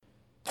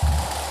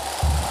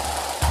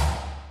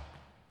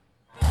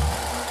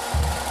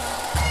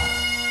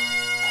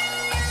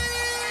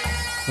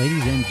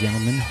Ladies and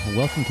gentlemen,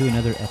 welcome to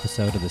another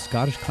episode of the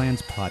Scottish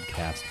Clans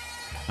podcast.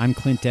 I'm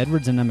Clint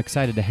Edwards, and I'm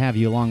excited to have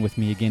you along with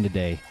me again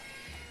today.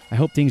 I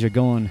hope things are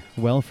going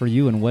well for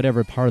you in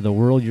whatever part of the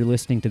world you're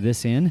listening to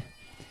this in.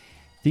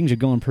 Things are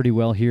going pretty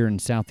well here in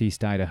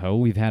southeast Idaho.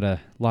 We've had a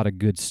lot of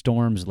good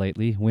storms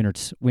lately,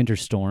 winter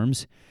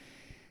storms.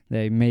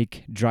 They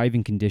make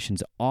driving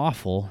conditions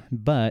awful,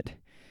 but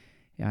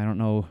I don't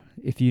know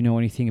if you know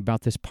anything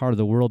about this part of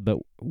the world, but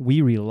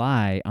we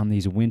rely on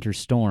these winter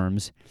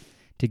storms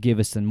to give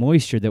us the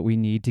moisture that we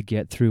need to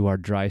get through our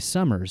dry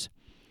summers.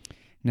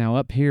 Now,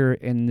 up here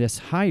in this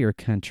higher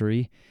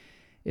country,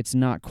 it's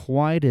not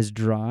quite as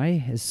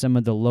dry as some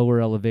of the lower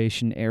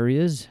elevation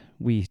areas.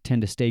 We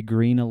tend to stay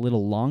green a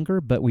little longer,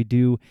 but we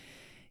do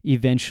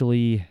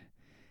eventually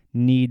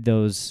need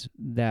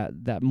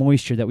that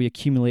moisture that we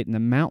accumulate in the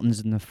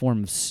mountains in the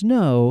form of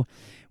snow,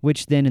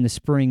 which then in the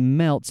spring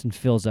melts and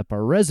fills up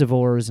our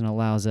reservoirs and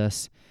allows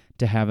us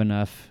to have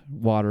enough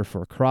water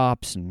for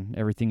crops and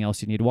everything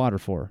else you need water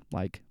for,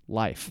 like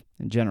life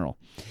in general.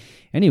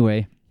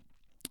 Anyway,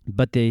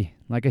 but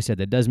like I said,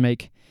 that does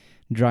make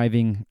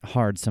driving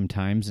hard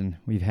sometimes, and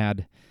we've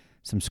had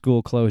some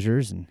school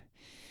closures. And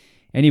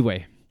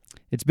anyway,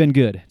 it's been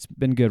good.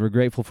 We're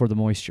grateful for the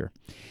moisture.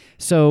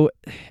 So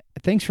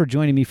thanks for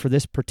joining me for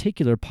this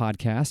particular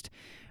podcast.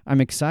 I'm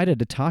excited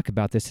to talk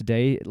about this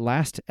today.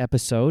 Last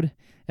episode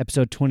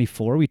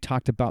 24, we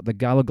talked about the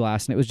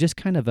Gallowglass, and it was just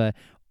kind of a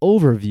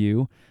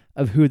overview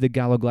of who the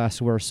Gallowglass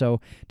were.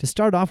 So to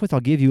start off with, I'll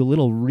give you a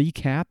little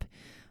recap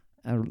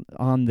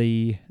on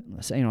the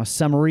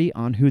summary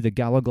on who the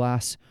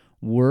Gallowglass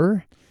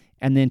were,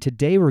 and then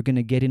today we're going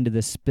to get into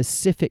the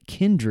specific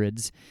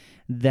kindreds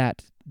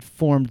that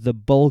formed the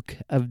bulk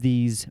of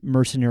these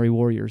mercenary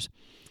warriors.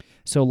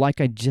 So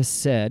like I just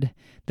said,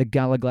 the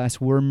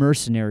Gallowglass were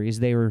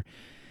mercenaries. They were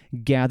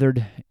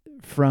gathered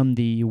from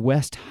the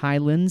West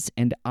Highlands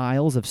and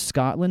Isles of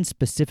Scotland,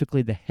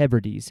 specifically the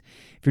Hebrides.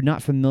 If you're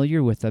not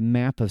familiar with a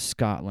map of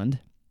Scotland,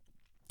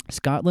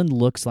 Scotland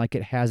looks like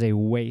it has a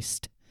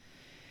waste.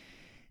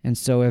 And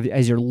so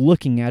as you're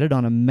looking at it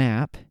on a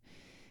map,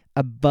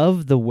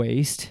 above the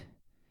waste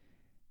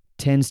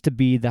tends to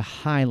be the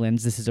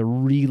Highlands. This is a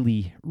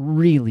really,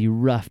 really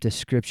rough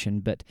description,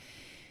 but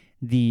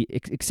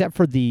except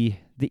for the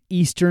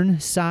eastern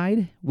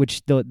side,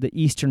 which the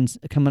eastern's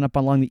coming up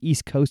along the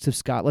east coast of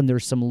Scotland,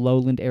 there's some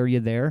lowland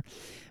area there,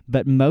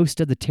 but most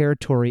of the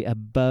territory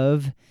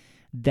above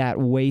that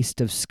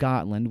waste of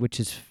Scotland, which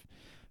is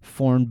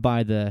formed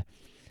by the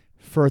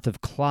Firth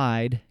of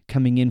Clyde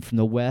coming in from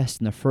the west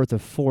and the Firth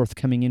of Forth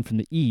coming in from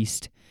the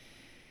east,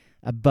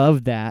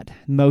 above that,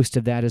 most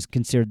of that is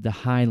considered the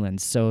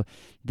Highlands. So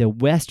the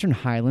Western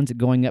Highlands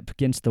going up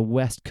against the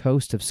west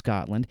coast of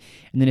Scotland.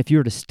 And then if you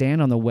were to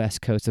stand on the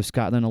west coast of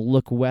Scotland and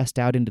look west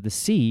out into the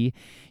sea,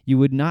 you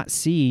would not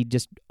see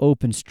just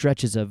open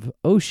stretches of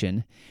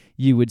ocean.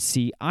 You would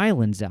see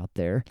islands out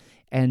there,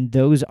 and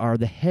those are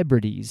the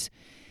Hebrides.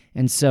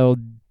 And so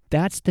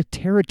that's the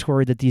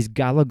territory that these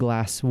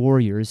Gallowglass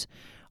warriors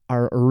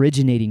are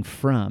originating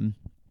from.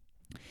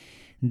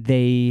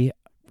 The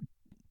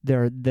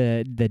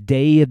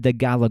day of the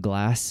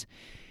Gallowglass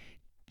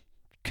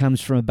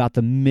comes from about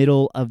the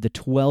middle of the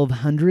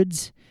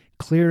 1200s,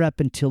 clear up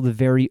until the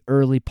very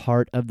early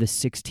part of the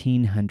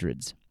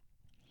 1600s.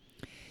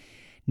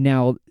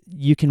 Now,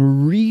 you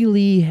can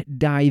really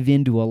dive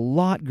into a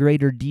lot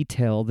greater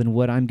detail than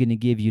what I'm going to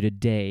give you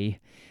today.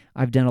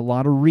 I've done a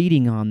lot of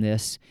reading on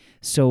this,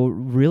 so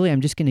really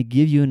I'm just going to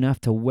give you enough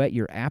to whet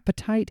your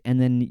appetite,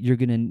 and then you're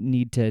going to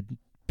need to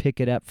pick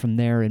it up from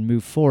there and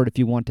move forward if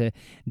you want to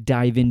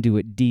dive into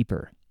it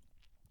deeper.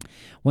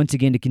 Once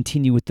again, to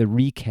continue with the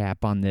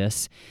recap on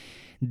this,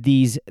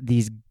 these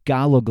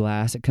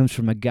Gallowglass, it comes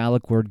from a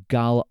Gaelic word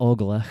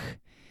Gallowglass,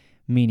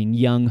 meaning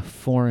young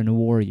foreign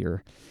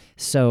warrior.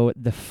 So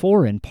the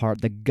foreign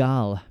part, the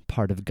Gall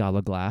part of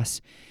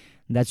Gallowglass,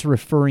 that's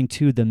referring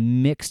to the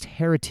mixed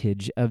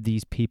heritage of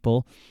these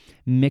people,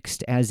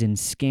 mixed as in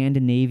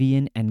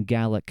Scandinavian and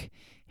Gaelic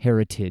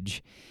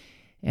heritage.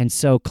 And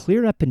so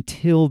clear up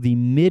until the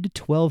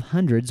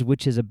mid-1200s,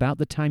 which is about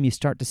the time you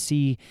start to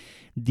see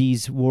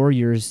these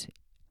warriors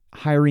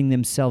hiring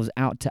themselves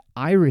out to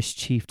Irish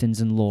chieftains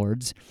and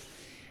lords,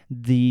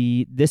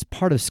 this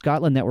part of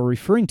Scotland that we're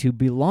referring to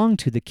belonged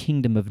to the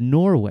Kingdom of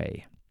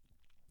Norway.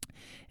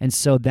 And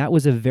so that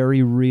was a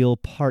very real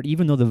part,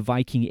 even though the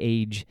Viking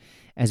Age,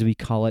 as we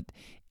call it,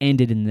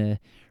 ended in the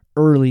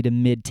early to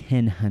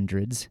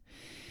mid-1000s.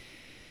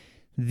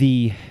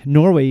 The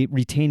Norway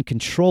retained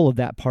control of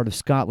that part of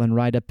Scotland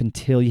right up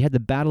until you had the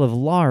Battle of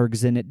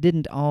Largs, and it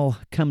didn't all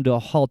come to a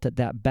halt at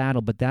that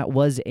battle, but that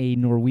was a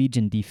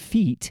Norwegian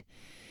defeat.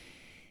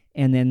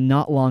 And then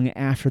not long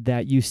after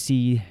that, you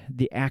see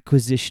the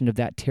acquisition of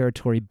that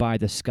territory by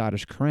the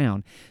Scottish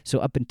Crown. So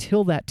up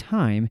until that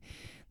time,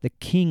 the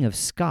King of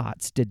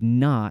Scots did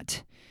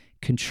not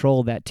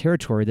control that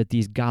territory that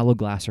these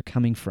Gallowglass are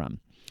coming from.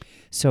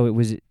 So it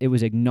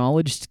was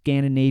acknowledged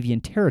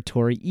Scandinavian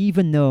territory,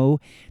 even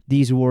though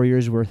these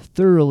warriors were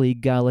thoroughly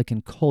Gaelic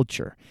in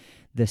culture.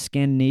 The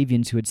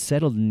Scandinavians who had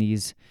settled in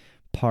these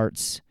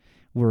parts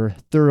were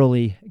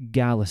thoroughly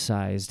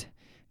Gallicized,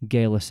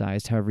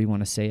 however you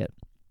want to say it.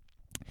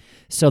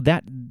 So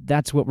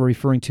that's what we're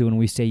referring to when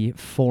we say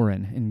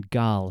foreign and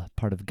Gal,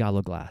 part of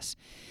Gallowglass.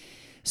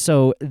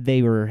 So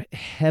they were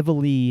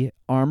heavily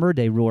armored.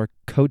 They wore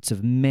coats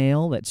of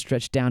mail that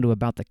stretched down to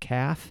about the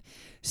calf,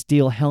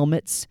 steel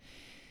helmets,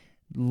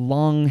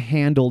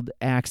 long-handled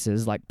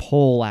axes like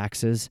pole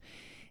axes,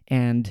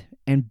 and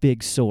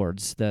big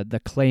swords.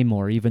 The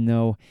claymore, even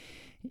though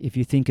if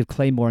you think of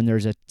claymore and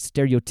there's a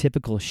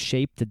stereotypical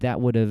shape that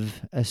would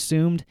have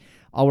assumed,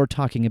 all we're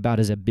talking about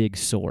is a big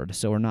sword.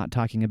 So we're not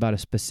talking about a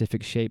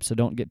specific shape, so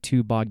don't get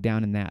too bogged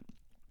down in that.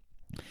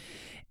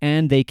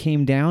 And they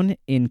came down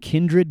in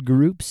kindred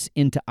groups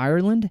into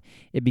Ireland.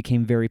 It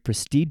became very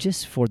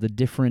prestigious for the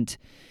different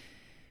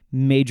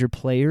major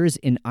players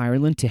in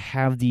Ireland to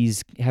have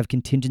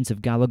contingents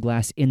of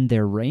Gallowglass in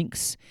their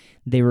ranks.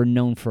 They were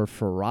known for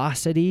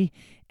ferocity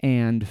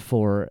and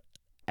for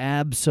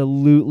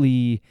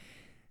absolutely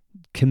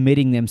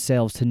committing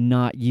themselves to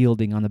not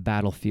yielding on the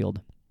battlefield.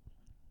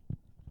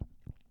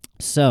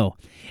 So,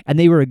 and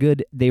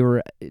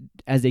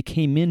as they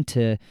came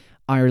into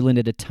Ireland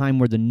at a time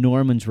where the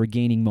Normans were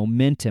gaining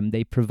momentum,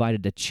 they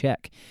provided a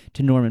check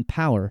to Norman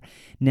power.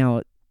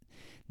 Now,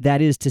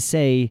 that is to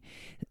say,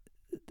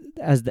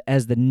 as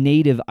the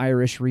native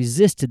Irish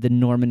resisted the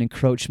Norman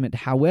encroachment,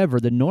 however,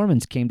 the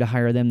Normans came to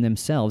hire them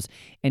themselves,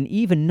 and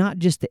even not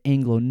just the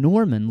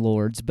Anglo-Norman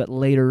lords, but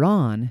later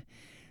on,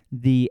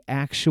 the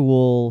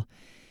actual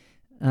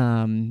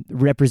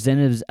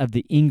representatives of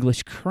the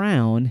English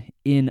crown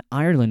in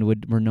Ireland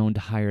were known to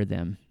hire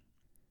them.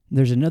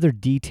 There's another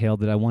detail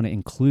that I want to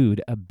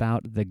include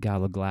about the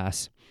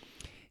Gallowglass.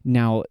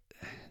 Now,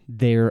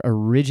 they're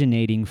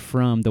originating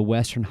from the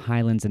Western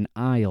Highlands and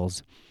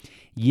Isles,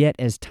 yet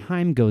as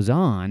time goes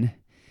on,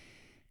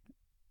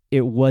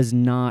 it was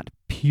not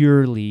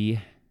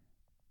purely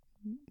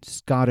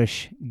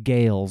Scottish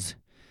Gaels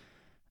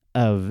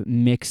of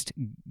mixed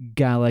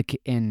Gaelic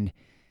and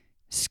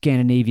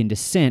Scandinavian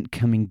descent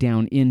coming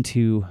down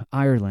into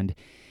Ireland.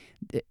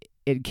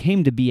 It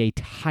came to be a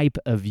type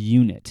of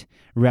unit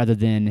rather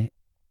than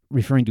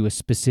referring to a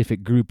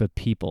specific group of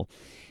people.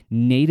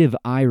 Native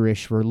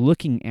Irish were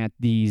looking at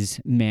these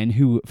men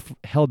who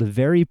held a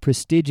very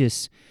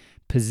prestigious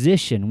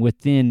position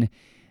within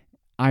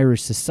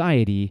Irish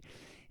society,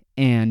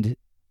 and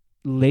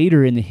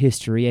later in the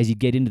history, as you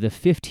get into the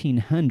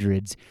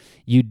 1500s,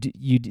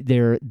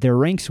 their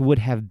ranks would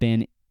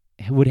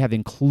have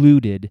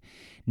included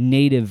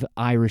native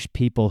Irish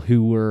people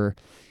who were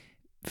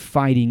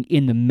fighting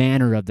in the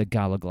manner of the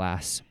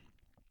Gallowglass.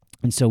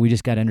 And so we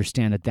just got to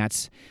understand that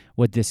that's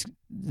what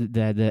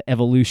the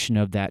evolution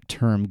of that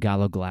term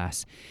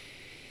Gallowglass.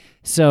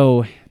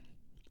 So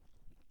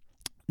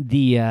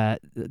the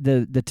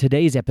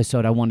today's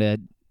episode, I want to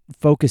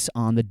focus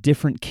on the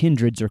different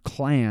kindreds or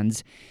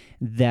clans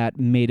that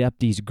made up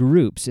these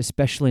groups,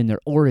 especially in their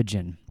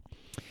origin.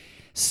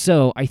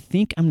 So I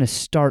think I'm going to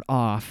start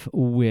off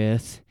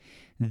with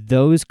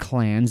those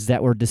clans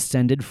that were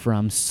descended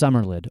from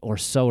Somerled or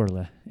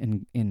Soerle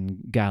in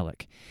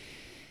Gaelic.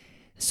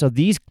 So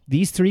these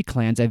three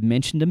clans, I've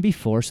mentioned them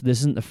before, so this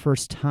isn't the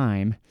first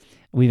time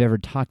we've ever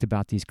talked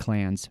about these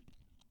clans.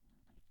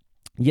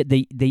 Yet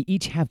they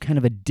each have kind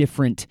of a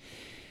different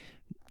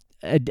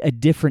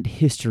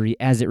history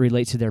as it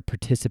relates to their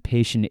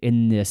participation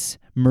in this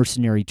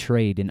mercenary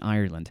trade in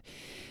Ireland.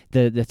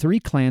 The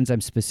three clans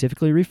I'm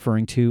specifically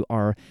referring to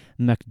are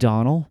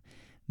MacDonald,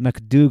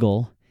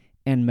 MacDougall,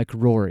 and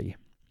McRory.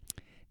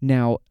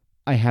 Now,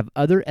 I have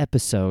other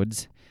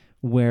episodes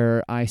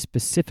where I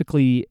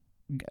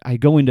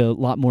go into a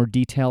lot more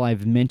detail.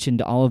 I've mentioned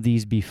all of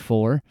these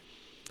before.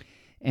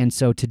 And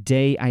so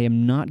today I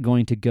am not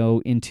going to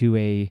go into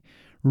a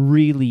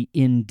really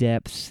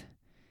in-depth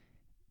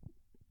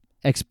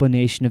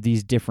explanation of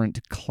these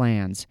different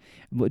clans.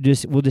 We'll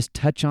just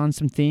touch on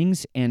some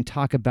things and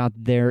talk about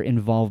their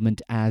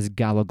involvement as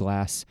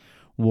Gallowglass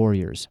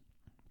warriors.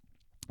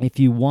 If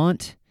you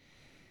want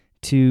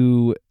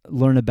to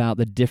learn about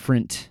the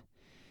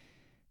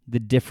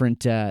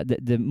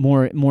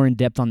more in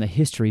depth on the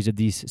histories of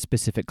these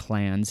specific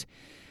clans,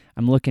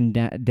 I'm looking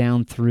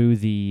down through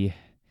the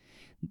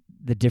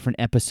different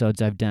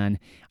episodes I've done.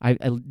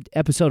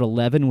 Episode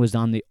 11 was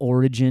on the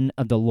origin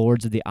of the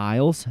Lords of the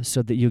Isles,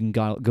 so that you can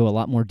go a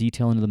lot more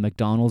detail into the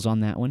MacDonalds on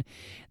that one.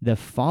 The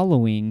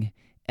following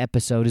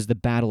episode is the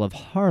Battle of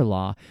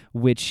Harlaw,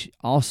 which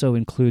also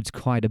includes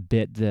quite a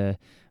bit the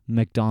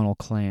MacDonald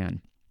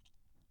clan.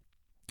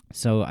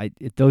 So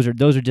those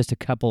are just a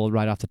couple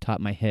right off the top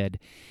of my head.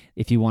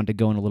 If you want to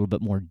go in a little bit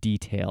more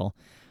detail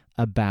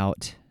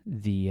about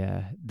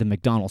the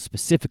MacDonalds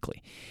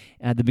specifically,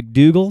 the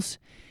McDougalls.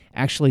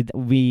 Actually,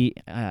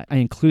 I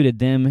included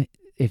them.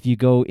 If you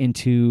go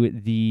into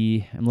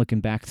I'm looking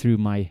back through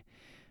my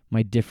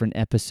different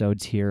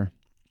episodes here.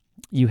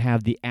 You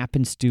have the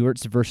Appin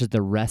Stewarts versus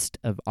the rest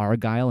of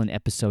Argyll in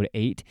episode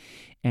 8,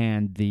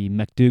 and the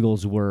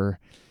McDougalls were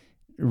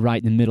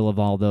right in the middle of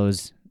all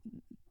those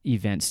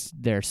events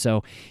there.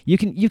 So you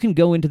can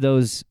go into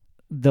those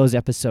those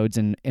episodes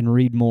and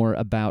read more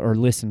about, or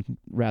listen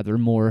rather,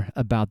 more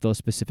about those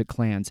specific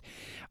clans.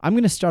 I'm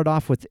going to start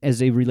off with, as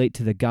they relate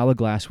to the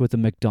Gallowglass, with the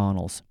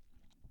MacDonalds.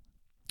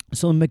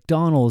 So the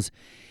MacDonalds,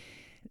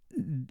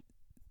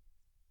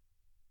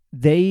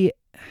 I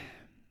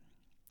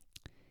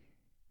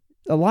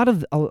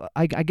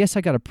guess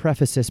I got to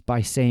preface this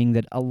by saying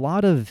that a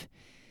lot of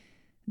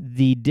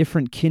the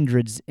different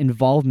kindreds'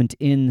 involvement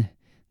in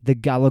the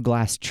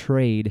Gallowglass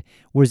trade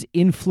was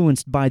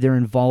influenced by their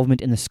involvement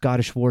in the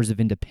Scottish Wars of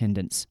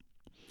Independence.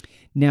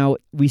 Now,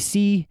 we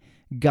see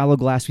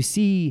Gallowglass, we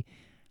see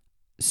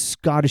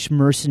Scottish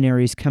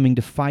mercenaries coming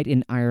to fight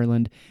in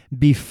Ireland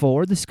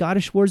before the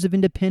Scottish Wars of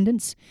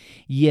Independence,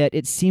 yet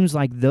it seems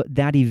like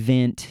that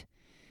event,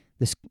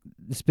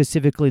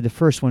 specifically the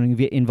first one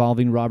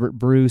involving Robert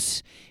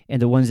Bruce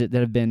and the ones that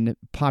have been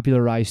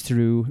popularized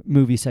through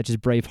movies such as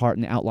Braveheart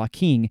and The Outlaw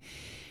King,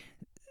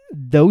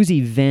 those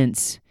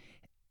events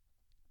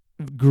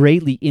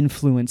greatly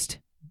influenced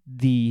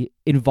the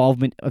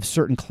involvement of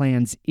certain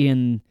clans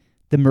in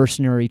the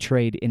mercenary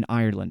trade in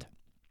Ireland.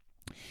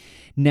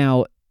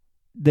 Now,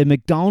 the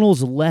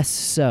MacDonalds less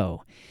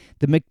so.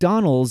 The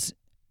MacDonalds,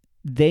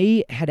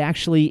 they had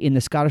actually, in the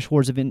Scottish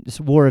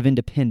War of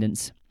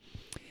Independence,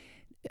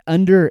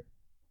 under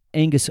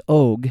Angus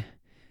Og,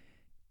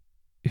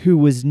 who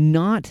was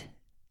not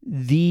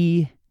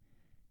the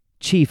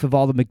chief of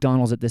all the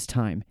MacDonalds at this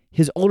time,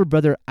 his older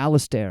brother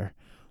Alistair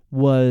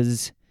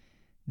was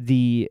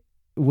the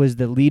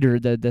leader,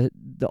 the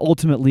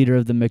ultimate leader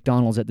of the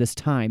MacDonalds at this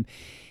time.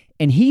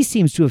 And he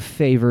seems to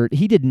have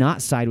he did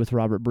not side with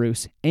Robert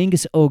Bruce.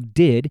 Angus Og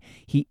did.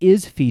 He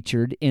is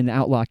featured in The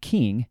Outlaw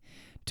King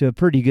to a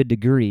pretty good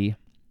degree.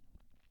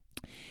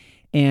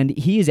 And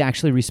he is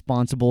actually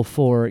responsible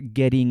for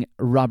getting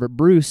Robert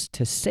Bruce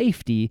to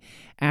safety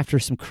after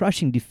some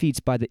crushing defeats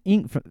by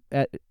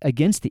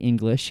against the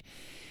English,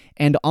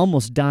 and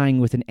almost dying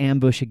with an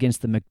ambush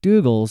against the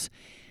MacDougals.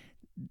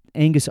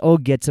 Angus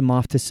Og gets him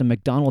off to some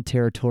MacDonald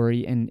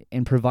territory and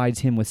provides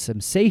him with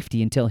some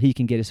safety until he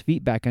can get his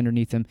feet back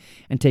underneath him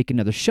and take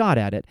another shot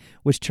at it,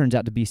 which turns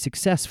out to be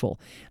successful.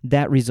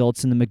 That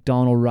results in the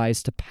MacDonald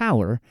rise to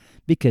power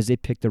because they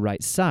picked the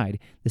right side.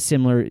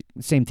 Same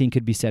thing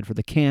could be said for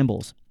the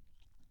Campbells.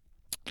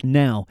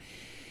 Now,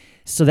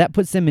 so that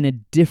puts them in a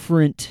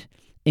different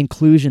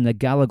inclusion, the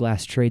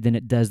Gallowglass trade, than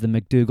it does the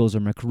MacDougals or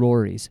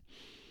MacRorys.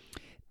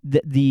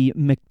 The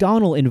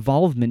MacDonald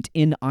involvement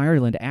in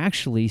Ireland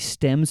actually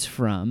stems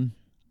from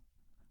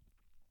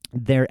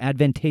their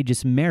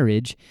advantageous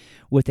marriage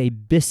with a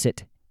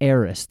Bissett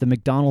heiress, the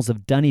MacDonalds of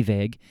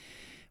Duniveg,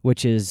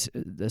 which is,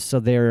 so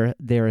they're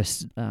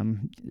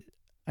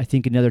I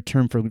think another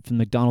term for the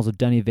MacDonalds of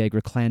Duniveg or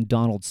Clan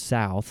Donald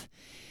South,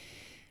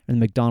 and the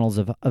MacDonalds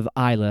of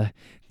Isla.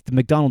 The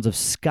MacDonalds of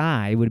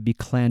Skye would be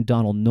Clan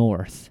Donald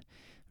North,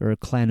 or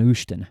Clan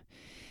Ushton.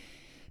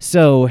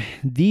 So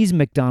these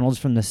MacDonalds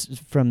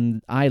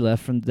from Isla,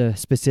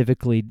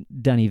 specifically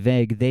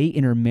Duniveg, they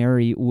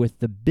intermarry with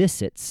the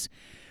Bissets,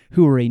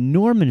 who were a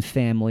Norman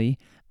family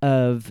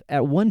of,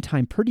 at one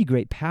time, pretty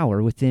great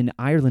power within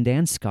Ireland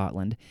and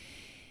Scotland.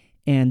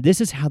 And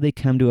this is how they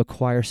come to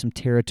acquire some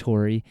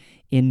territory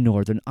in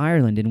Northern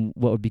Ireland, in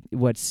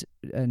what's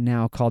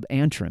now called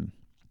Antrim.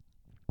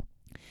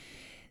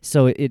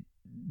 So it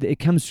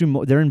comes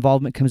through, their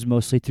involvement comes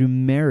mostly through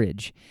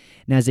marriage.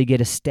 And as they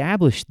get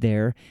established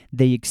there,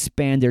 they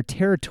expand their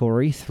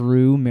territory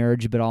through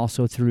marriage, but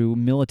also through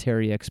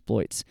military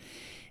exploits.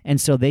 And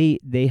so they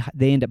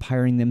end up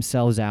hiring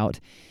themselves out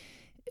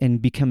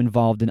and become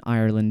involved in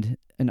Ireland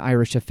and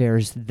Irish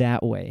affairs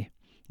that way.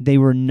 They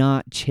were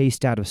not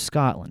chased out of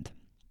Scotland.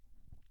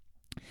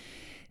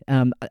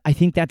 I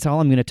think that's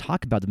all I'm going to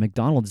talk about the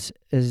MacDonalds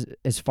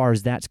as far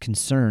as that's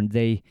concerned.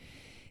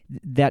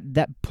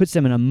 That puts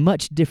them in a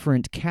much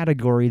different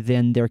category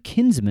than their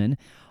kinsmen,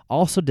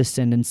 also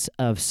descendants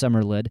of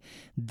Somerled,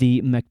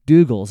 the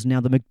MacDougals. Now,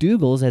 the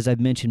MacDougals, as I've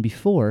mentioned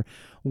before,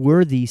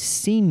 were the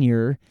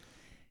senior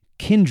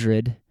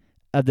kindred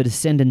of the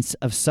descendants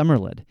of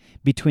Somerled.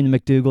 Between the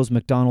MacDougals,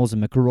 MacDonalds,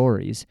 and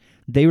MacRorys,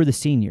 they were the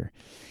senior.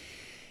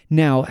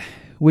 Now,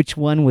 which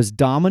one was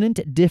dominant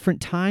at different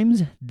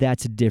times?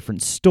 That's a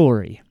different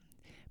story.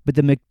 But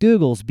the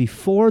MacDougals,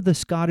 before the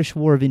Scottish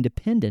War of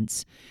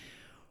Independence,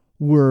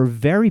 were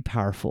very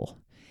powerful.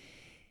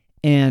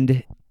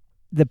 And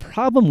the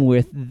problem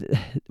with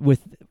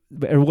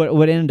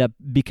what ended up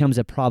becomes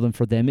a problem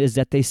for them is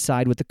that they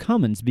side with the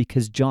Cummins,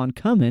 because John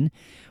Cummin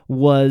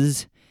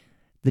was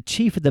the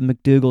chief of the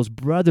MacDougals'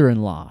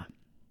 brother-in-law.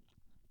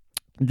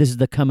 This is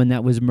the Cummin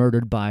that was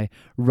murdered by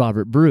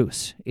Robert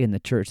Bruce in the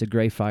church, the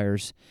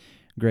Greyfriars,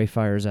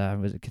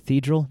 was it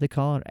Cathedral they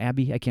call it?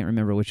 Abbey? I can't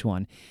remember which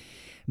one.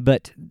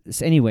 But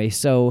anyway,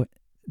 so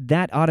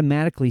that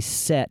automatically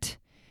set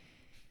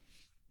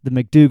the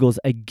MacDougals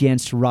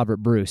against Robert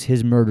Bruce,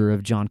 his murder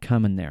of John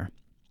Cummin there.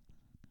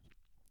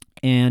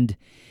 And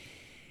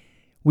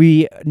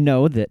we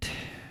know that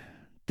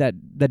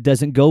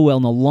doesn't go well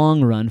in the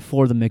long run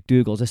for the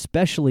MacDougals,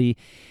 especially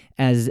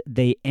as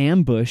they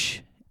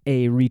ambush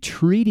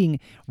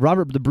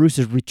Robert the Bruce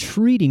is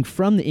retreating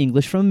from the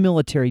English, from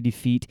military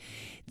defeat,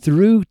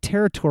 through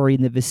territory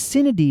in the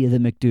vicinity of the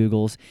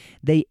MacDougalls.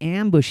 They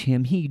ambush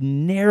him. He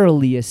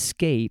narrowly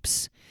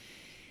escapes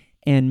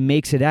and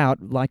makes it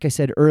out, like I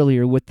said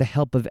earlier, with the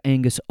help of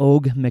Angus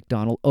Og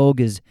MacDonald. Og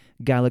is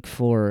Gaelic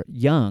for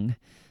young,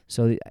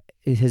 so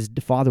his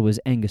father was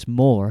Angus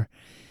More,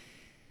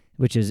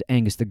 which is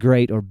Angus the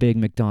Great or Big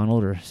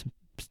MacDonald or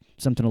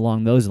something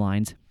along those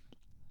lines.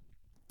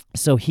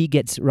 So he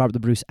gets Robert the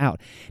Bruce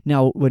out.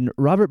 Now, when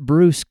Robert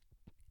Bruce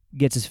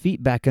gets his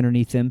feet back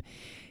underneath him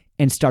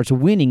and starts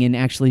winning and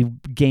actually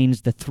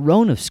gains the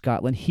throne of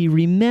Scotland, he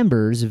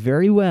remembers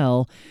very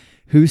well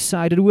who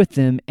sided with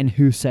him and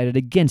who sided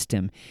against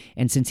him.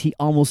 And since he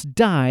almost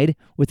died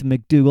with the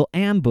MacDougall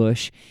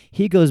ambush,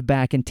 he goes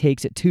back and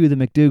takes it to the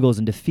MacDougalls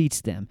and defeats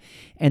them,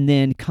 and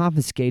then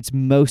confiscates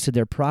most of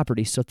their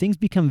property. So things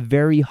become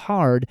very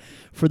hard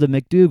for the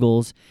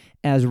MacDougalls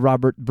as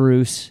Robert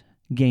Bruce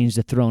gains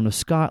the throne of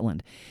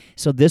Scotland.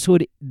 So this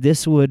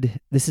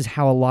is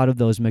how a lot of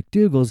those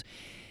MacDougalls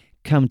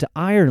come to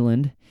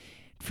Ireland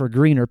for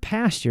greener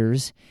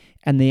pastures,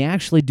 and they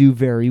actually do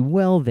very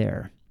well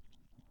there.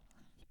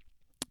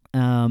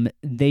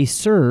 They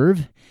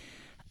serve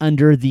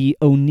under the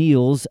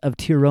O'Neills of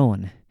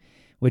Tyrone,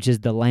 which is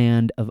the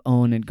land of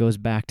Owen. It goes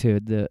back to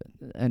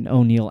an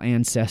O'Neill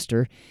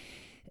ancestor.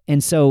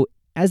 And so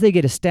as they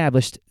get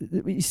established,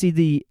 you see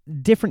the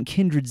different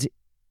kindreds.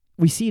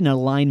 We see an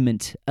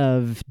alignment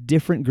of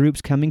different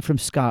groups coming from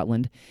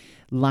Scotland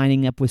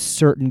lining up with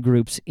certain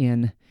groups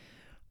in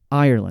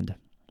Ireland.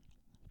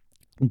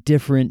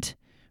 Different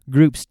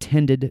groups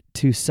tended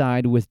to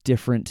side with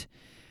different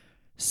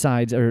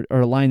sides or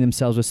align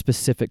themselves with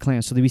specific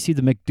clans. So we see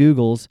the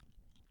MacDougalls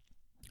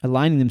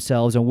aligning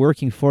themselves and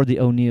working for the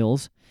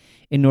O'Neills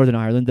in Northern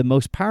Ireland, the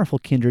most powerful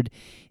kindred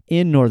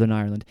in Northern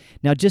Ireland.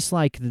 Now, just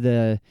like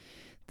the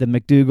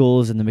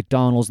MacDougalls and the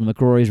MacDonalds and the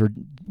McRorys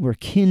were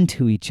kin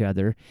to each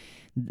other,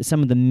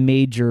 some of the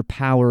major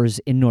powers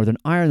in Northern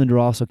Ireland are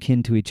also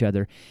kin to each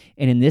other.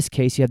 And in this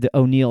case, you have the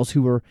O'Neills,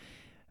 who were,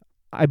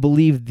 I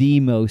believe, the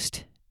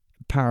most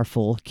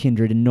powerful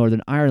kindred in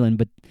Northern Ireland,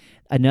 but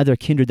another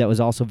kindred that was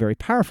also very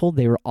powerful,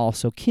 they were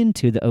also kin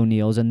to the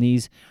O'Neills, and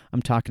these,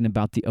 I'm talking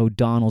about the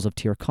O'Donnells of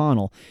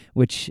Tyrconnell,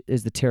 which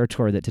is the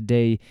territory that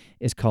today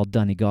is called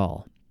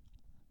Donegal.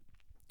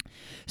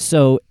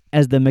 So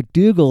as the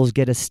MacDougalls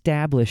get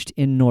established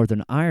in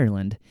Northern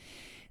Ireland,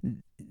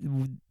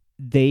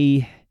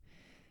 I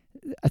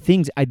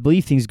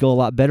believe things go a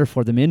lot better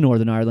for them in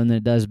Northern Ireland than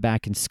it does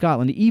back in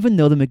Scotland. Even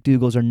though the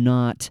MacDougalls are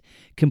not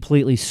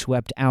completely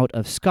swept out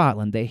of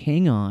Scotland, they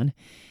hang on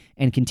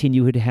and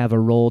continue to have a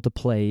role to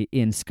play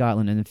in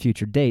Scotland in the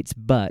future dates.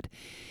 But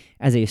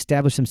as they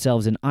establish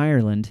themselves in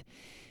Ireland,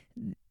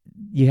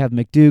 you have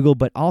MacDougall,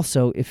 but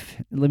also,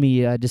 let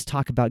me just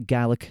talk about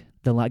Gaelic,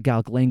 the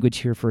Gaelic language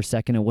here for a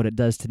second and what it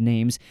does to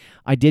names.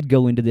 I did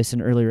go into this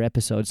in earlier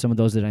episodes, some of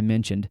those that I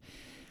mentioned,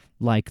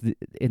 like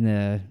in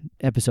the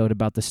episode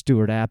about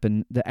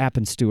the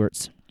Appin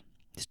Stewarts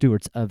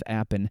of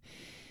Appin,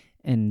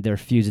 and their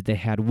feuds that they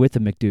had with the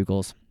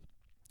MacDougalls.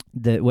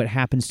 What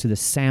happens to the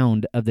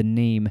sound of the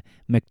name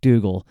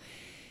MacDougall.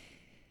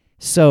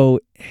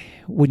 So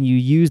when you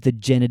use the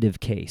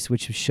genitive case,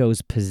 which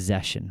shows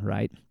possession,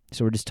 right?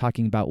 So we're just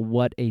talking about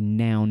what a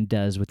noun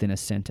does within a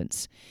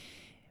sentence.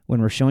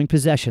 When we're showing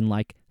possession,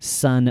 like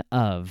son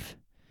of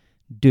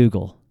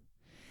Dougal,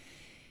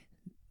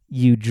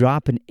 you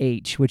drop an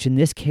H, which in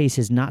this case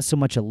is not so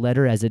much a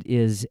letter as it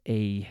is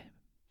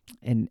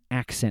an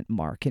accent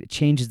mark. It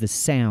changes the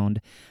sound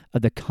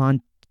of the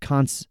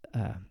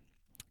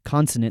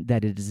consonant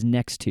that it is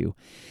next to.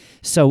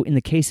 So in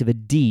the case of a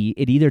D,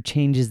 it either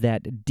changes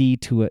that D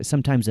to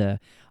sometimes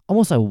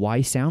almost a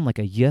Y sound, like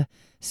a Y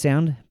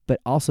sound,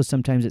 but also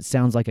sometimes it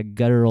sounds like a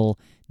guttural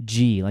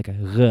G, like a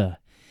R.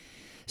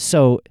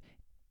 So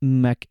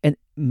MacGool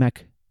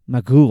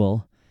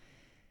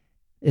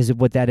is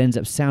what that ends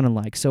up sounding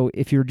like. So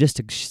if you were just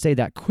to say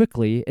that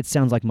quickly, it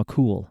sounds like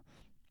McCool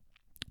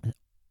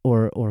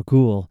or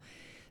Ghoul.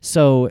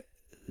 So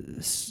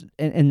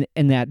and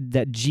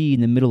that G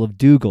in the middle of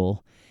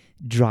Dougal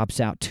drops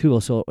out too.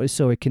 So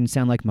it can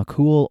sound like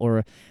McCool,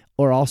 or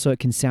also it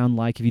can sound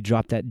like, if you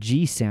drop that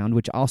G sound,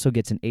 which also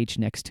gets an H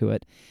next to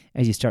it,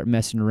 as you start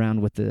messing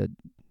around with the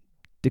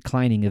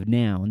declining of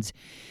nouns,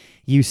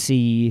 you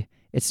see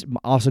it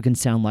also can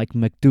sound like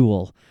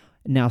McDowell.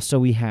 Now, so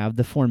we have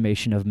the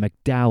formation of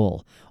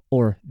McDowell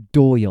or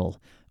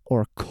Doyle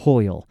or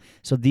Coil.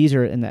 So these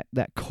are, and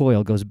that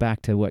Coil goes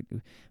back to what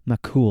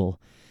McCool.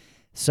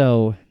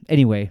 So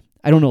anyway,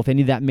 I don't know if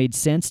any of that made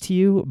sense to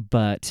you,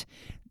 but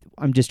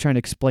I'm just trying to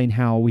explain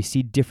how we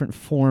see different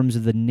forms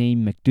of the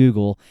name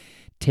MacDougall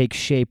take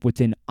shape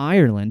within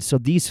Ireland. So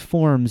these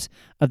forms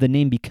of the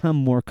name become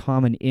more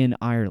common in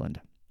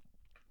Ireland.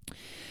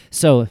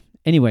 So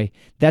anyway,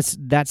 that's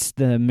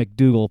the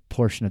MacDougall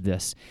portion of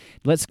this.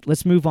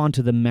 Let's move on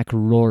to the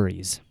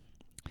McRorys.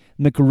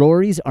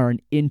 McRorys are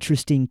an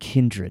interesting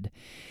kindred.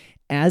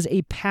 As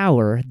a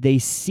power, they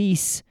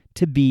cease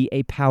to be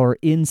a power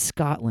in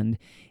Scotland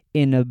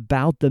in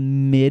about the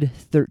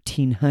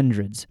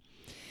mid-1300s.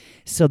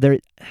 So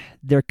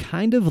they're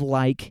kind of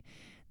like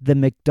the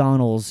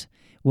MacDonalds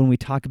when we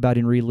talk about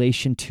in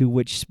relation to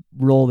which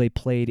role they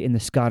played in the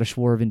Scottish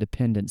War of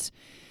Independence.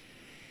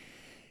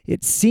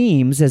 It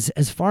seems,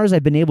 as far as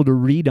I've been able to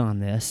read on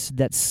this,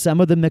 that some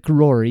of the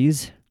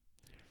MacRorys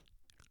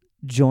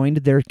joined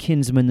their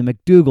kinsmen, the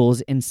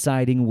MacDougals, in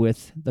siding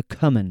with the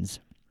Cummins.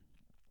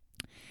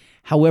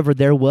 However,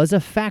 there was a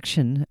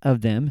faction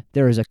of them.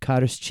 There is a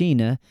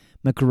Caruscina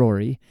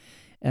MacRory,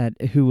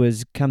 who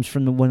comes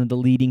from one of the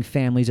leading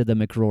families of the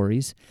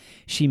MacRorys.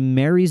 She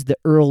marries the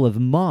Earl of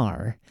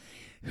Mar,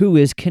 who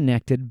is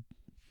connected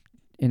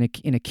in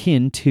a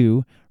kin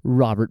to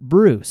Robert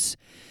Bruce.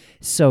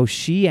 So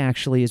she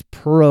actually is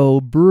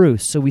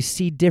pro-Bruce. So we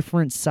see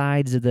different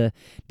sides of the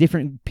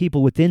different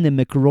people within the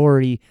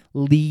MacRory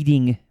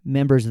leading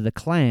members of the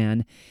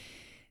clan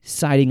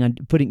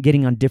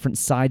getting on different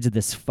sides of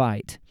this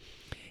fight.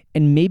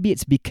 And maybe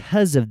it's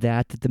because of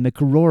that the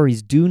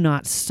MacRorys do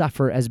not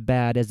suffer as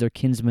bad as their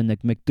kinsmen, the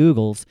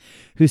MacDougals,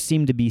 who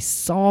seem to be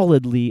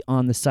solidly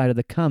on the side of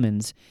the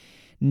Cummins,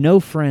 no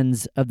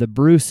friends of the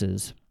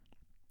Bruces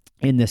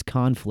in this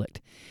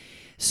conflict.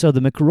 So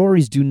the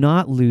MacRorys do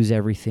not lose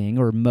everything,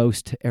 or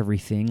most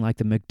everything, like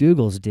the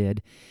MacDougals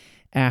did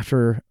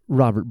after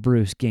Robert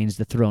Bruce gains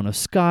the throne of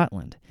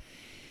Scotland.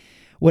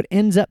 What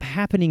ends up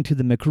happening to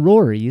the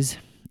MacRorys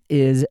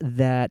is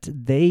that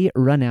they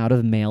run out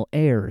of male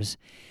heirs.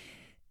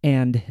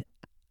 And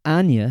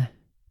Anya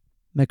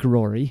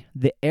MacRory,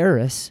 the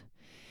heiress,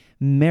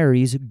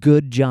 marries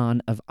Good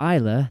John of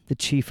Islay, the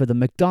chief of the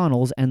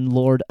MacDonalds and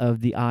Lord of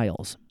the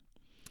Isles.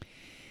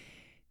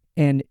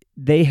 And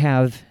they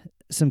have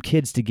some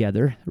kids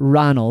together,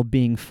 Ronald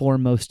being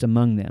foremost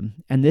among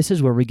them. And this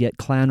is where we get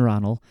Clan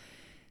Ronald,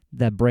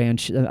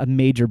 a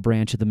major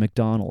branch of the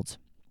MacDonalds.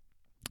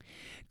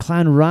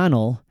 Clan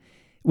Ronald,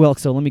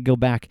 so let me go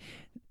back.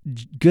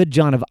 Good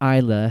John of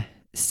Islay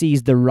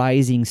sees the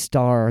rising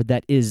star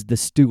that is the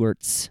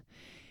Stuarts,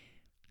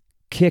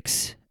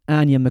 kicks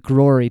Anya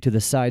MacRory to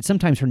the side.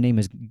 Sometimes her name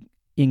is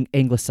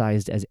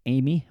anglicized as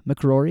Amy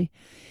MacRory,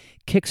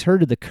 kicks her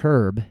to the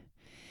curb,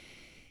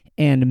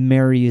 and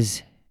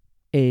marries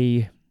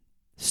a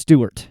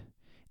Stuart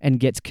and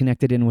gets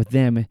connected in with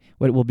them,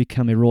 what will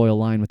become a royal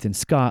line within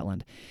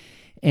Scotland.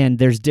 And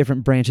there's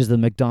different branches of the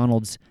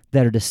MacDonalds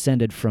that are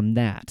descended from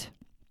that.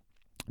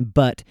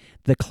 But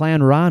the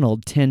Clan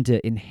Ronald tend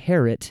to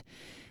inherit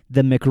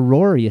the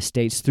MacRory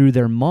estates through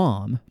their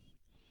mom.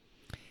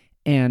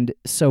 And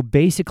so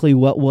basically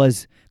what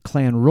was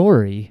Clan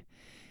Rory,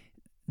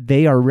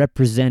 they are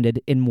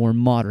represented in more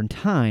modern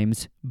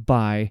times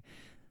by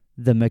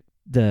the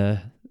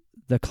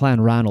Clan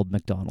Ronald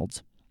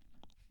MacDonalds.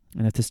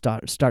 And if this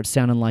starts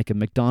sounding like a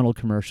McDonald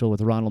commercial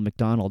with Ronald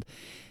McDonald,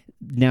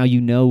 now you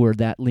know where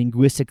that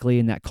linguistically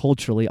and that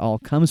culturally all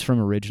comes from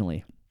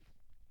originally.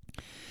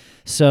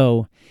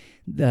 So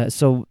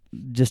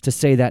just to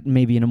say that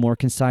maybe in a more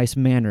concise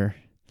manner,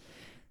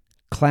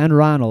 Clan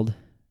Ronald,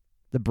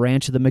 the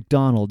branch of the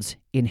MacDonalds,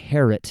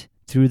 inherit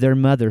through their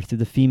mother, through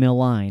the female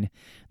line,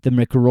 the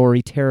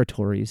MacRory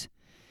territories,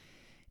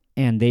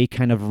 and they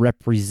kind of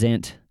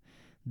represent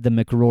the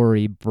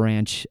MacRory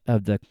branch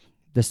of the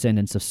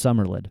descendants of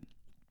Somerled.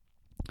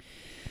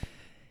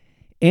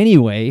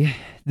 Anyway,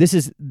 this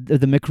is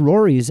the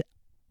MacRorys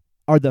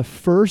are the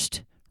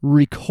first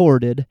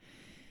recorded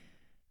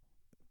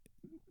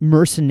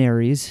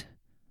mercenaries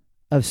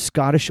of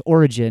Scottish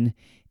origin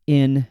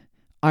in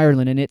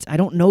Ireland, and I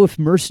don't know if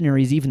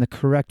mercenary is even the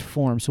correct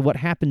form. So what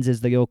happens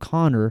is the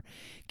O'Connor,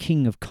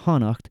 king of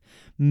Connacht,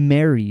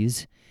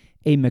 marries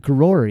a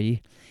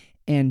MacRory,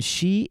 and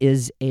she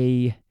is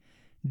a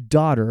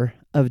daughter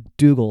of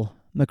Dougal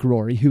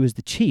MacRory, who is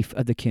the chief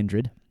of the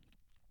kindred,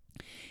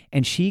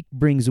 and she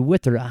brings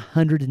with her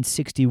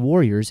 160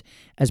 warriors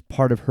as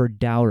part of her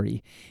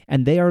dowry,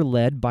 and they are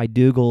led by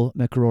Dougal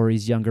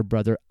MacRory's younger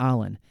brother,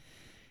 Alan.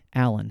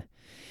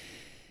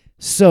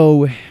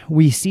 So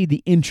we see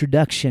the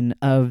introduction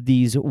of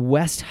these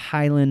West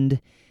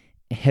Highland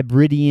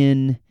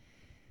Hebridean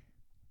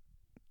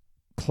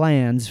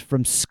clans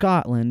from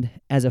Scotland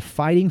as a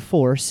fighting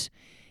force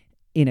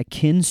in a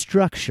kin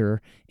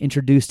structure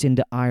introduced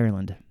into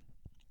Ireland.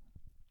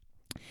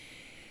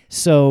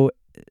 So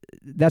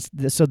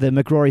the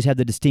MacRorys have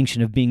the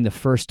distinction of being the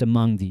first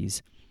among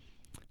these.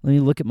 Let me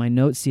look at my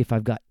notes, see if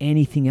I've got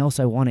anything else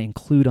I want to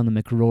include on the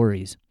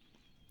MacRorys.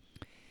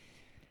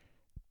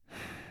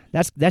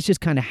 That's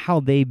just kind of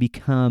how they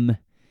become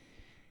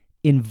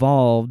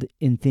involved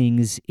in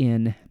things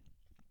in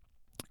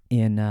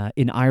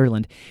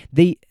Ireland.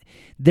 The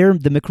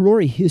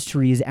MacRory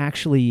history is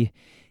actually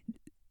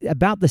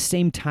about the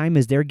same time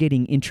as they're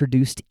getting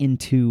introduced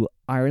into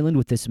Ireland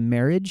with this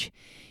marriage.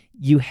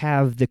 You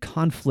have the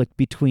conflict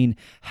between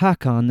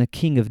Hakon, the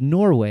king of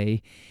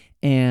Norway,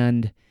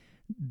 and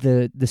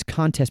this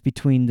contest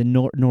between the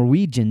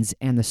Norwegians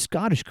and the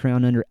Scottish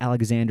crown under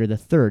Alexander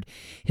III.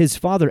 His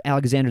father,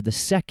 Alexander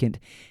II,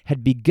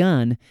 had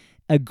begun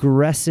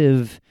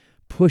aggressive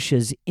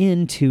pushes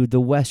into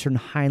the Western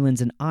Highlands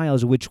and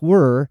Isles, which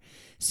were,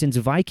 since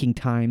Viking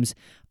times,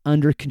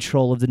 under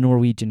control of the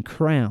Norwegian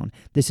crown.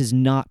 This is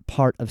not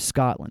part of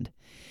Scotland.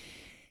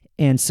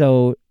 And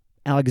so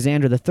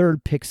Alexander III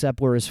picks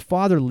up where his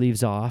father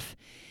leaves off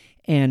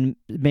and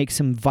makes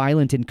some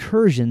violent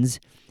incursions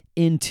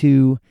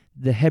into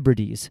the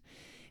Hebrides.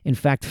 In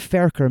fact,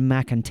 Ferchar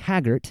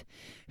MacIntaggart,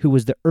 who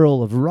was the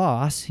Earl of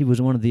Ross, he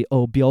was one of the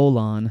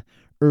O'Beolan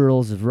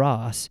Earls of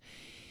Ross,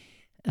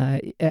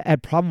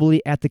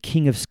 probably at the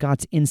King of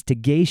Scots'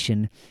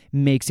 instigation,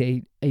 makes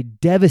a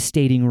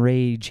devastating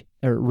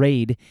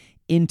raid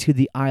into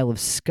the Isle of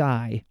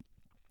Skye.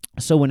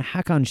 So when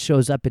Hakon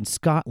shows up in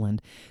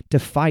Scotland to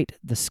fight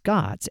the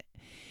Scots,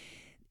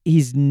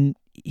 he's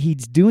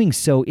doing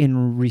so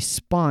in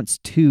response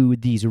to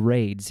these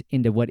raids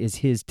into what is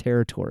his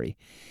territory.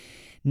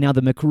 Now,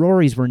 the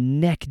MacRories were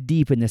neck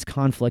deep in this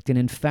conflict, and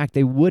in fact,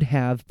 they would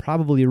have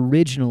probably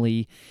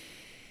originally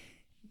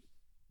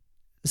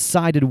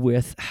sided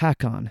with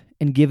Hakon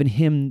and given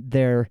him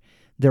their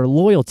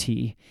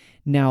loyalty.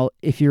 Now,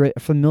 if you're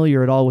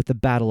familiar at all with the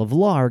Battle of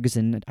Largs,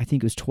 and I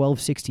think it was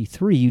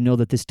 1263, you know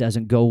that this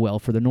doesn't go well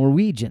for the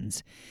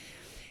Norwegians.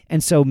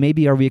 And so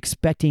maybe are we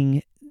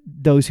expecting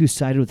those who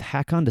sided with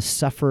Hakon to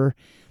suffer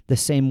the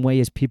same way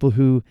as people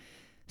who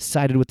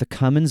sided with the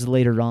Cummins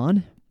later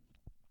on?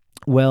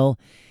 Well,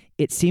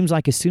 it seems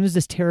like as soon as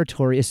it's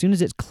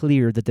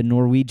clear that the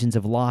Norwegians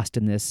have lost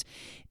in this,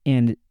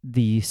 and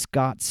the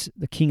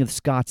King of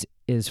Scots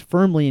is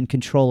firmly in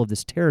control of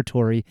this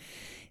territory,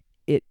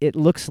 it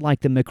looks like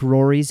the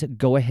MacRories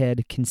go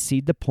ahead,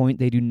 concede the point.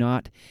 They do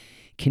not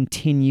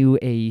continue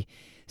a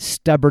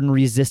stubborn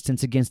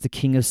resistance against the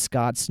King of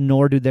Scots,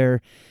 nor do their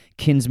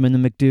kinsmen, the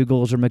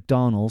MacDougals or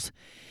MacDonalds,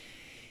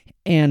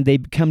 and they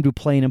come to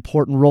play an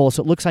important role.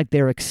 So it looks like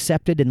they're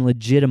accepted and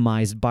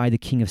legitimized by the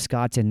King of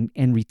Scots and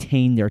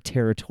retain their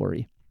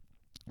territory.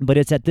 But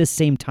it's at this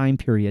same time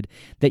period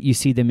that you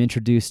see them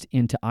introduced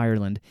into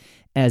Ireland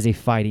as a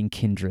fighting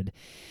kindred.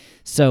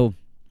 So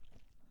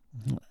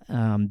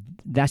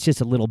that's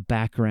just a little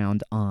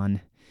background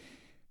on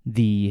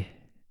the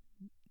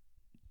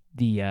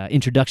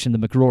introduction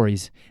of the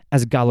MacRories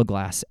as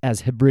Gallowglass,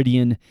 as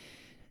Hebridean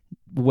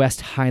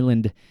West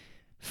Highland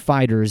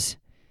fighters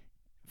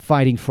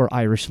fighting for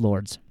Irish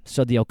lords.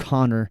 So the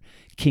O'Connor,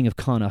 King of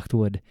Connacht,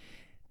 would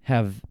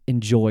have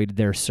enjoyed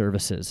their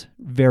services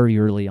very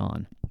early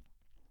on.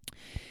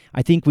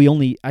 I think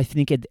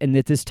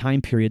at this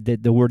time period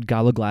that the word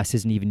Gallowglass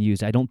isn't even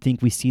used. I don't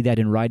think we see that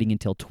in writing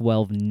until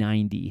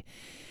 1290.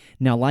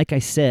 Now, like I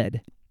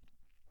said,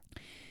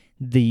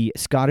 the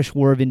Scottish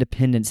War of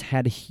Independence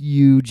had a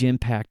huge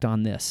impact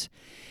on this.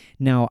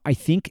 Now, I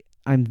think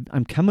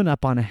I'm coming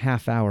up on a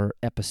half-hour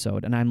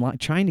episode, and I'm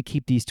trying to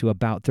keep these to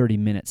about 30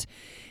 minutes.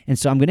 And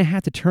so I'm going to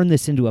have to turn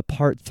this into a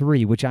part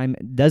 3, which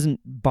doesn't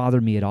bother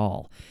me at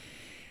all.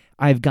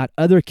 I've got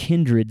other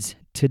kindreds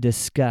to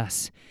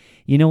discuss.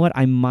 You know what?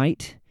 I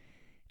might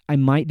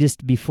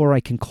just before I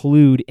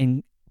conclude,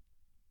 I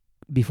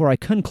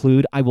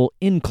will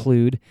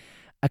include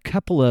a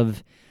couple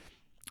of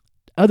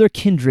other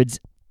kindreds.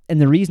 And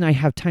the reason I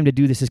have time to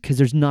do this is because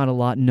there's not a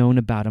lot known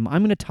about them.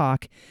 I'm going to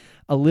talk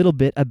a little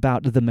bit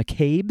about the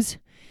McCabe's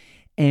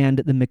and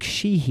the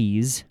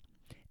McSheehies,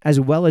 as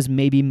well as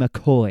maybe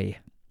McCoy.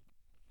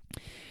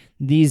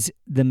 The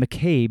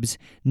McCabe's,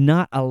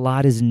 not a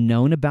lot is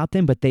known about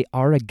them, but they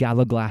are a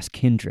Gallowglass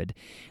kindred.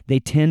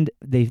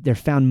 They're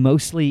found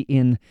mostly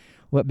in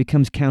what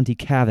becomes County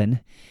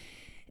Cavan.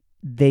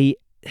 I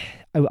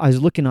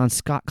was looking on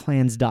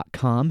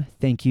scottclans.com.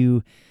 Thank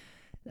you,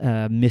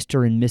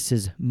 Mr. and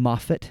Mrs.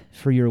 Moffat,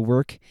 for your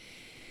work.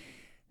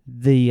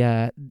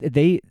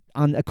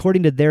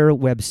 According to their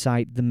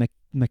website, the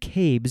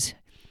McCabe's,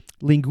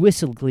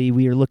 linguistically,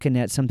 we are looking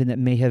at something that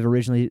may have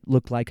originally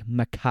looked like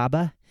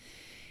Macaba,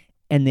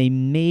 and they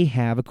may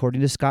have,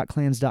 according to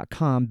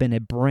scottclans.com, been a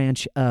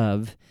branch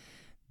of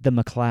the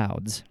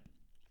MacLeods.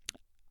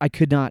 I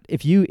could not,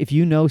 if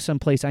you know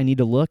someplace I need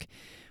to look,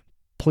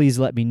 please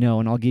let me know,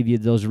 and I'll give you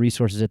those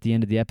resources at the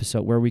end of the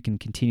episode where we can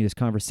continue this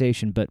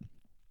conversation. But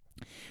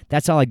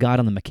that's all I got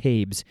on the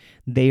McCabe's.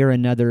 They are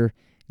another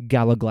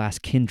Gallowglass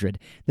kindred.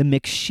 The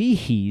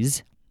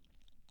McSheehies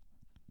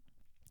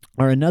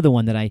are another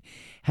one that I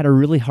had a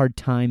really hard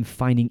time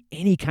finding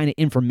any kind of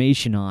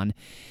information on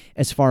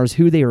as far as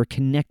who they were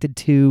connected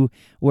to,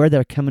 where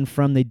they're coming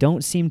from. They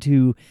don't seem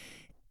to,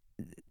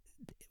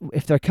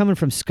 if they're coming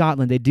from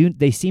Scotland,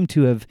 they seem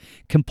to have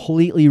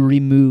completely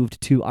removed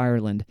to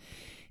Ireland,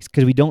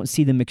 because we don't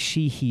see the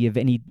McSheehy of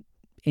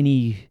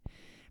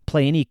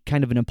play any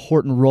kind of an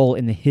important role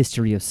in the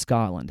history of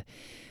Scotland.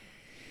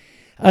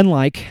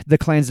 Unlike the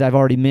clans that I've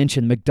already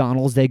mentioned, the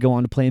MacDonalds, they go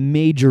on to play a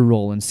major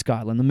role in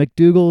Scotland. The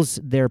MacDougals,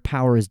 their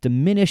power is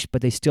diminished,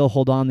 but they still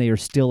hold on. They are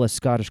still a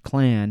Scottish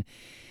clan.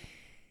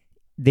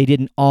 They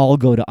didn't all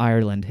go to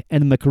Ireland.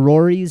 And the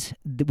MacRories,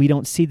 we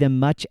don't see them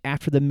much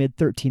after the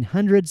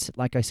mid-1300s.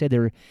 Like I said,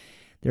 their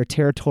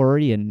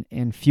territory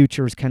and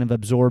future is kind of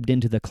absorbed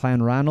into the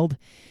Clan Ranald.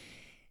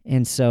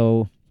 And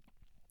so,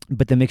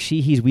 but the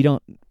McSheehies, we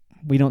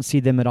don't see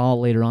them at all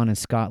later on in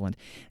Scotland.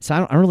 So I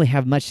don't really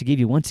have much to give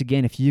you. Once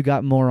again, if you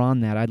got more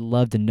on that, I'd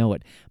love to know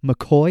it.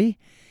 McCoy,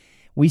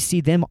 We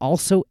see them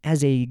also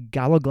as a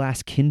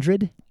Gallowglass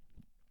kindred.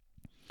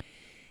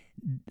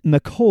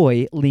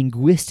 McCoy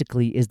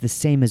linguistically is the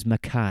same as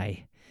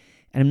Mackay.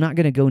 And I'm not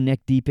going to go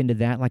neck deep into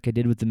that like I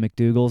did with the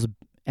McDougals.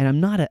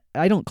 And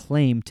I don't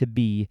claim to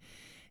be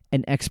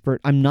an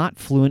expert. I'm not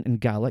fluent in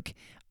Gaelic.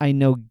 I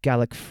know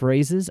Gaelic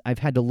phrases. I've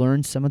had to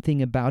learn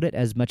something about it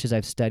as much as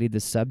I've studied the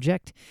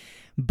subject,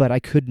 but I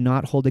could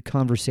not hold a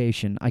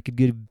conversation. I could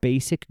give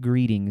basic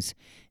greetings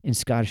in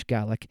Scottish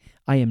Gaelic.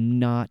 I am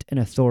not an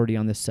authority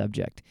on this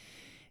subject,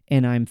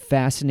 and I'm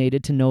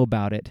fascinated to know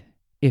about it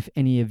if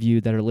any of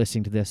you that are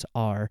listening to this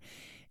are,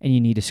 and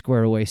you need to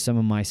square away some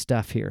of my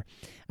stuff here.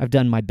 I've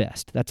done my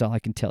best. That's all I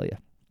can tell you.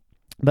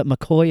 But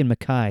McCoy and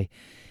Mackay,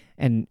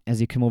 and as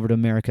you come over to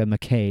America,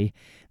 Mackay,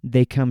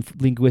 they come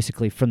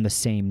linguistically from the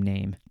same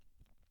name.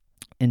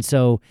 And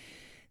so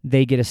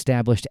they get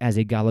established as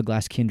a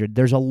Gallowglass kindred.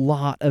 There's a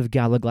lot of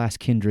Gallowglass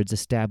kindreds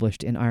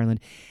established in Ireland.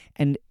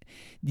 And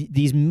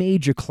these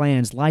major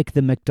clans, like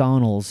the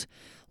MacDonalds,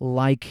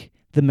 like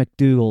the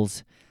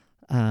MacDougals,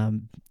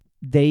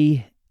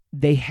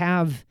 they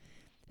have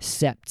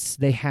septs,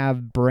 they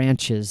have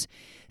branches.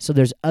 So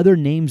there's other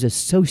names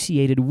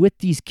associated with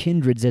these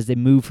kindreds as they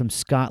move from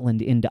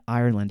Scotland into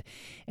Ireland.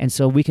 And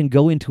so we can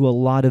go into a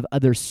lot of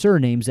other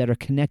surnames that are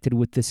connected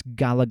with this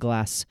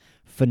Gallowglass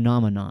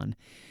phenomenon.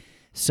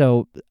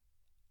 So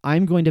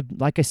I'm going to,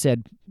 like I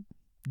said,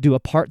 do a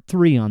part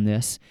 3 on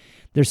this.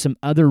 There's some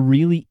other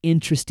really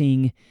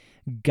interesting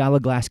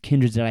Gallowglass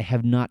kindreds that I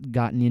have not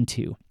gotten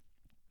into.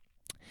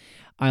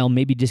 I'll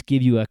maybe just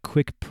give you a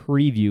quick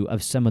preview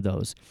of some of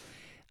those.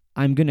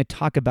 I'm going to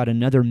talk about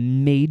another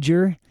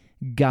major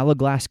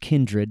Gallowglass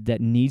kindred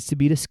that needs to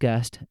be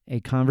discussed.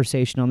 A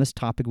conversation on this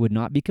topic would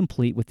not be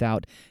complete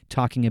without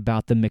talking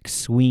about the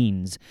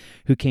McSweens,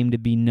 who came to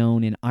be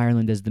known in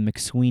Ireland as the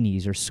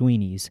McSweeneys or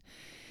Sweeneys.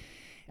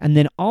 And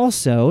then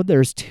also,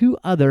 there's 2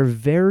 other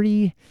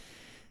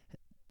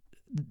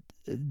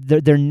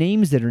they're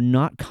names that are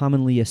not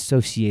commonly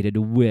associated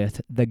with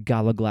the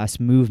Gallowglass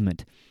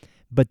movement,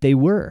 but they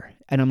were.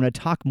 And I'm going to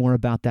talk more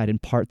about that in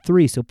part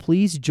 3. So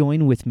please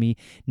join with me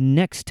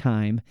next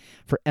time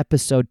for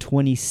episode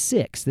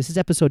 26. This is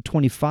episode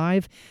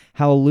 25.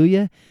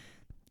 Hallelujah.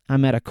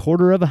 I'm at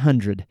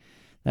 1/4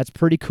 That's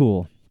pretty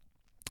cool.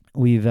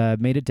 We've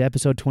made it to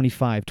episode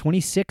 25.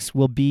 26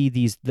 will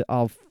be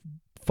I'll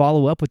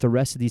follow up with the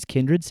rest of these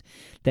kindreds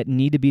that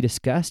need to be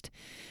discussed.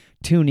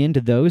 Tune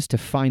into those to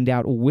find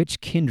out which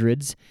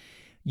kindreds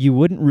you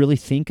wouldn't really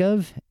think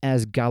of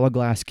as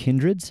Gallowglass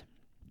kindreds,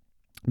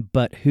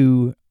 but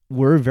who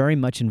were very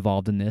much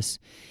involved in this.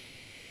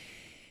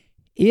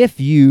 If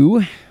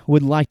you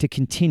would like to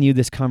continue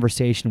this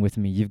conversation with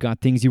me, you've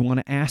got things you want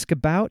to ask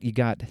about, you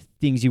got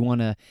things you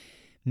want to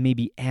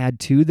maybe add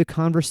to the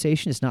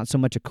conversation. It's not so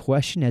much a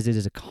question as it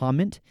is a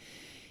comment.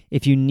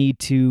 If you need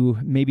to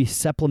maybe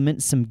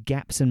supplement some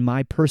gaps in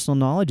my personal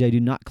knowledge, I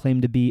do not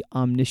claim to be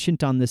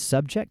omniscient on this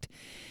subject,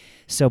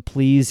 so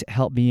please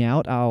help me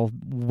out. I'll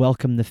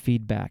welcome the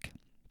feedback.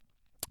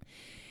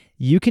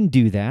 You can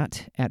do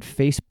that at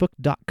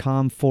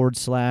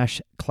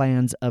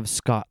facebook.com/Clans of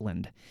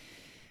Scotland,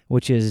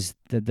 which is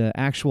the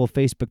actual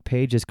Facebook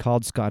page is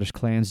called Scottish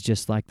Clans,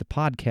 just like the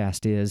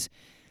podcast is.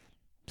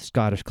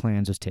 Scottish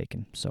Clans was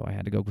taken, so I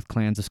had to go with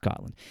Clans of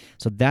Scotland.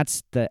 So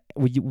that's the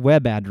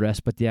web address,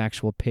 but the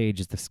actual page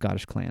is the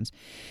Scottish Clans.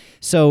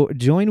 So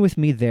join with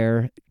me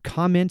there.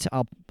 Comment.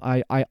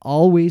 I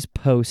always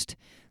post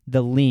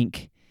the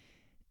link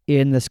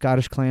in the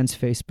Scottish Clans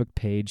Facebook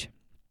page.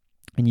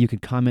 And you can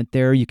comment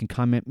there. You can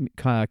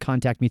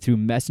contact me through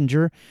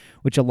Messenger,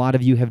 which a lot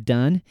of you have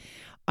done.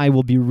 I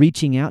will be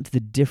reaching out to the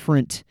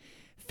different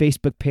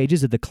Facebook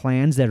pages of the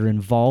clans that are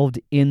involved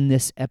in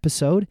this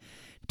episode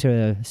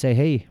to say,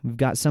 hey, we've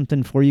got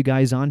something for you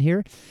guys on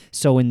here.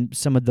 So in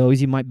some of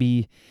those, you might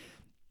be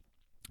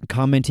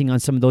commenting on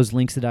some of those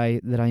links that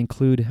I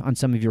include on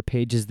some of your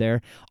pages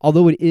there.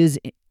 Although it is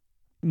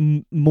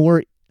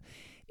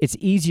it's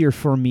easier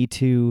for me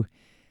to,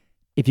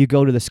 if you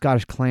go to the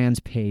Scottish Clans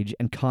page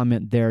and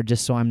comment there,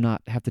 just so I'm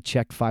not have to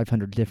check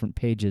 500 different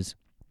pages,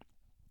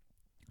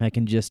 I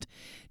can just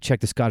check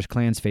the Scottish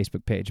Clans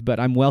Facebook page. But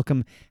I'm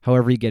welcome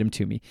however you get them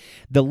to me.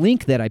 The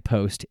link that I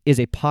post is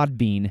a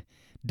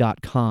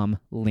podbean.com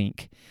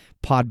link.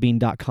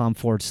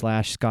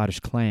 Podbean.com/Scottish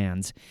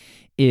Clans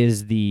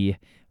is the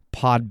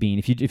Podbean.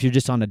 If you're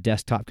just on a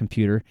desktop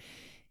computer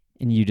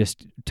and you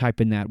just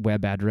type in that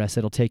web address,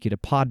 it'll take you to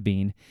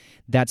Podbean.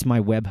 That's my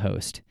web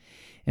host.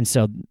 And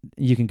so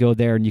you can go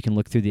there and you can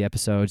look through the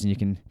episodes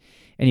and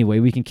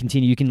we can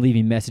continue. You can leave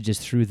me messages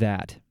through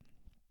that.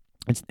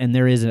 And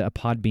there is a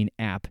Podbean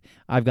app.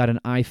 I've got an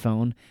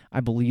iPhone.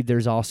 I believe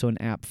there's also an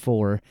app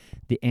for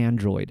the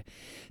Android.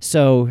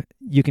 So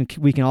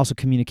we can also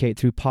communicate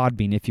through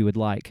Podbean if you would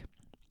like.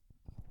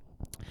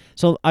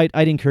 So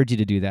I'd encourage you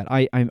to do that.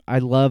 I've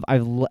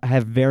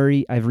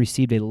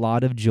received a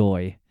lot of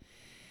joy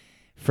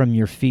from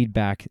your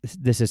feedback.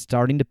 This is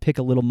starting to pick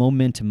a little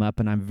momentum up,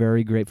 and I'm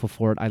very grateful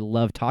for it. I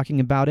love talking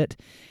about it,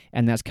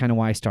 and that's kind of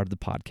why I started the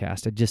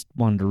podcast. I just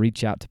wanted to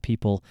reach out to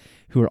people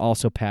who are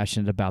also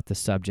passionate about this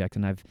subject,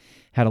 and I've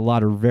had a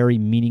lot of very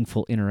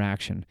meaningful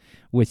interaction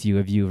with you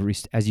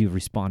as you've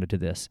responded to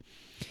this.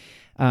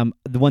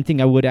 The one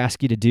thing I would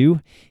ask you to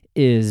do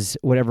is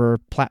whatever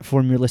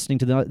platform you're listening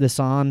to this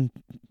on,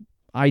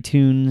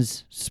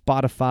 iTunes,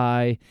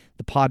 Spotify,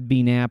 the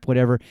Podbean app,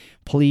 whatever,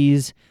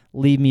 please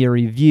leave me a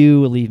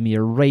review, leave me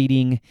a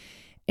rating.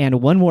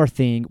 And one more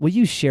thing, will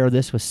you share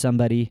this with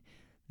somebody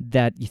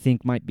that you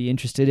think might be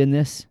interested in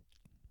this?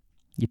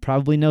 You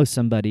probably know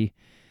somebody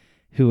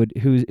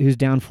who's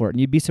down for it, and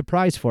you'd be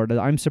surprised for it.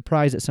 I'm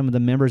surprised at some of the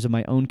members of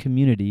my own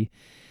community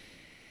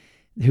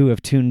who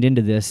have tuned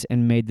into this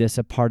and made this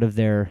a part of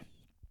their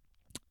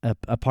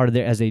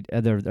as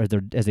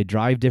they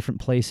drive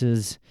different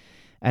places.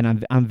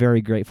 And I'm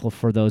very grateful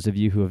for those of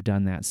you who have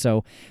done that.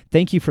 So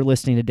thank you for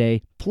listening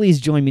today.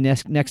 Please join me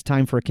next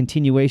time for a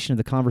continuation of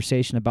the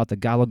conversation about the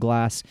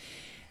Gallowglass.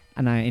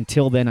 And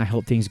until then, I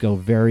hope things go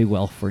very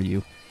well for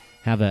you.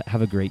 Have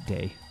a great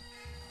day.